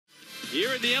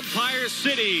Here in the Empire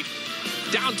City,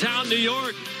 downtown New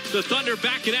York, the Thunder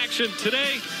back in action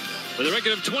today with a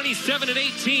record of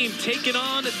 27-18, taking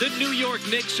on the New York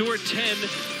Knicks, who are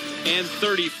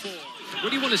 10-34. What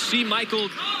do you want to see, Michael,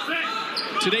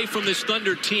 today from this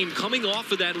Thunder team coming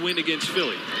off of that win against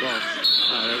Philly? Well,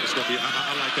 it's going to be,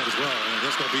 I like that as well.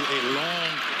 That's going to be a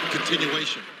long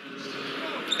continuation.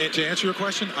 And to answer your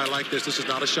question, I like this. This is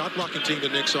not a shot blocking team. The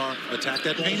Knicks are. Attack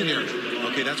that painted area.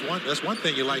 Okay, that's one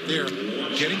thing you like there.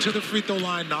 Getting to the free throw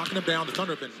line, knocking them down. The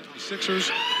Thunder have been Sixers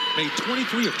made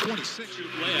 23 of 26.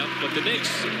 Layup, but the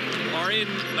Knicks are in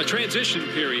a transition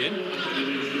period.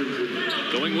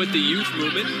 Going with the youth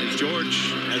movement as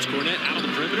George has Cornette out on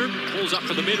the perimeter, pulls up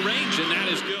for the mid-range, and that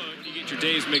is good. You get your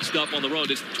days mixed up on the road.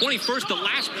 It's 21st, the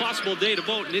last possible day to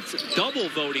vote, and it's double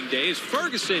voting day as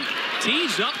Ferguson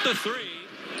tees up the three.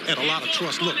 And a lot of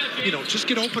trust. Look, just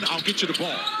get open, I'll get you the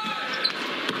ball.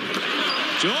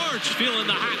 George feeling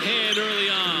the hot hand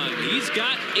early on. He's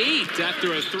got 8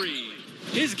 after a 3.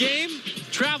 His game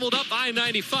traveled up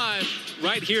I-95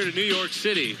 right here to New York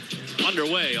City,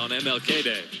 underway on MLK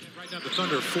Day. Right now, the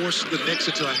Thunder forced the Knicks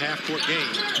into a half-court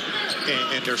game,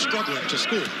 and they're struggling to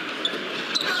score.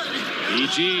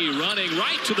 PG running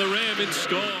right to the rim and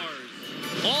scores.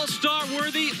 All-star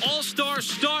worthy, all-star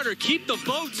starter. Keep the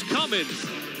votes coming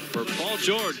for Paul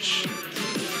George,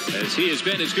 as he has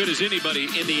been as good as anybody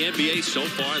in the NBA so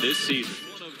far this season.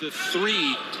 One of the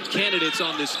 3 candidates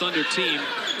on this Thunder team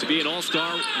to be an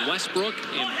all-star, Westbrook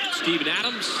and Steven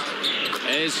Adams,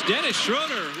 as Dennis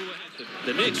Schroeder, who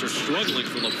the Knicks are struggling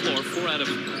from the floor, 4 out of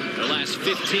their last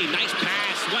 15. Nice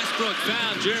pass. Westbrook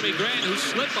found Jeremy Grant, who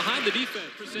slipped behind the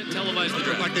defense. Televised the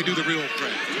draft. Like they do the real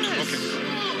draft. Yes. Okay.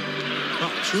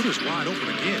 Oh, Schroeder's wide open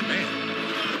again, man.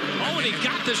 Oh, and he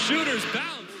got the Schroeder's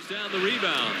bounce. Down the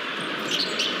rebound.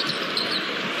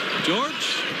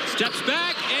 George steps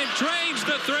back and drains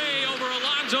the 3 over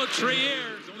Alonzo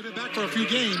Trier. He's only been back for a few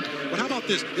games, but how about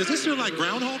this? Is this here like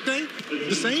Groundhog Day?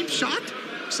 The same shot,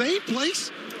 same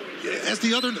place as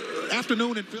the other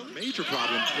afternoon in Philly? Major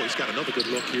problem. Boy, he's got another good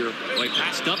look here. Well, he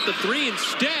passed up the 3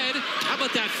 instead. How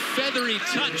about that feathery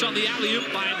touch on the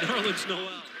alley-oop by Nerlens Noel?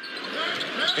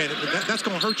 And that's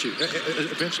going to hurt you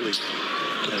eventually.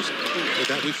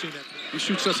 We've seen that. He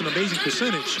shoots us an amazing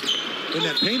percentage in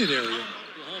that painted area.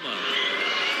 Oklahoma.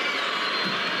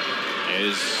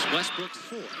 As Westbrook's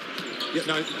 4. Yeah,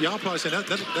 now y'all probably saying that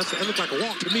looks like a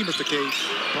walk to me, Mr. K.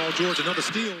 Paul George, another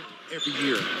steal every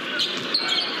year.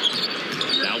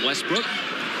 Now Westbrook,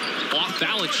 off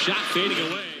balance shot fading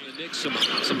away. The Knicks some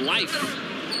life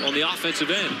on the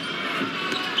offensive end.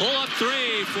 Pull up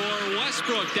 3 for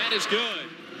Westbrook. That is good.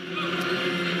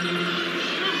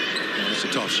 It's a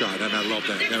tough shot, and I love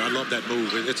that. And I love that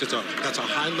move. That's a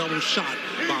high-level shot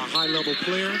by a high-level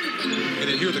player. And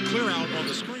then here's a clear out on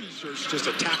the screen. Just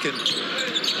attacking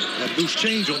that loose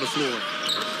change on the floor.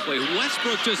 Wait,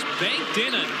 Westbrook just banked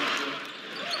in it.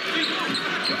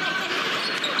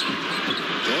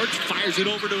 George fires it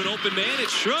over to an open man.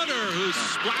 It's Schroeder who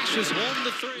splashes home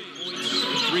the 3.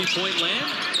 3-point land.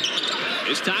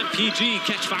 This time PG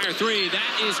catch fire 3.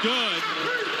 That is good.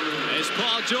 As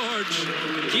Paul George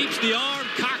keeps the arm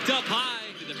cocked up high.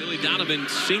 Billy Donovan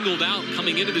singled out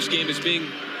coming into this game as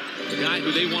being the guy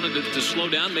who they wanted to slow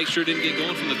down, make sure it didn't get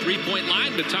going from the 3-point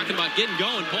line. But talking about getting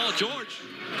going, Paul George.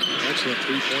 Excellent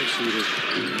 3-point shooter.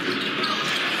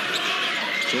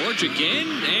 George again,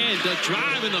 and the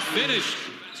drive and the finish.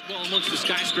 Basketball amongst the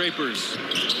skyscrapers.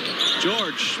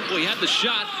 George, well, he had the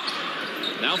shot.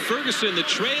 Now Ferguson, the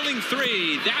trailing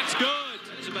 3. That's good.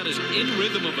 It's about as in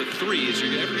rhythm of a 3 as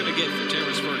you're ever going to get from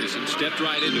Terrence Ferguson. Stepped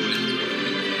right into it.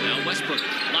 Now Westbrook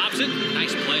lobs it.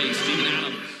 Nice play, Steven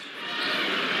Adams.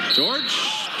 George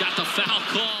got the foul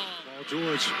call. Paul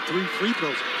George, 3 free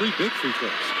throws, 3 big free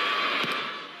throws.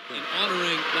 And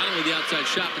honoring not only the outside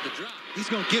shot, but the drop. He's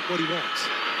going to get what he wants.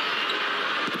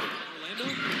 Orlando?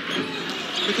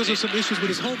 Because of some issues with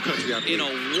his home country, I believe. In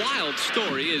a wild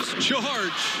story is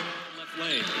George. Left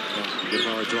lane. Good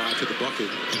hard drive to the bucket.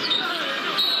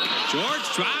 George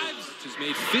drives. Has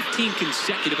made 15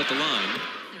 consecutive at the line.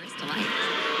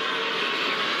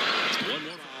 One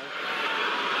more foul.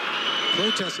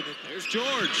 Protesting it. There's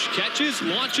George. Catches,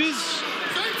 launches.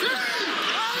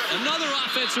 Another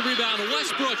offensive rebound.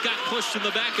 Westbrook got pushed in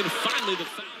the back, and finally the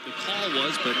call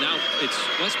was, but now it's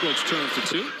Westbrook's turn for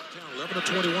 2. 11 of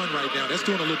 21 right now. That's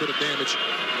doing a little bit of damage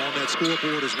on that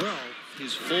scoreboard as well.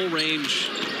 His full range,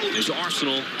 his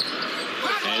arsenal,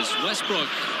 as Westbrook,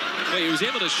 he was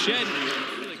able to shed.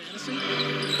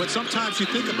 But sometimes you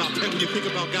think about that when you think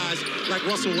about guys like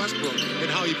Russell Westbrook and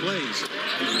how he plays.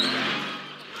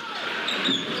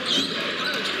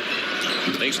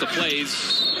 Thanks to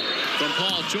plays from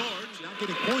Paul George. Not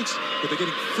getting points, but they're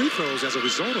getting free throws as a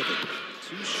result of it.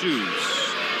 Two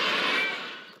shoes.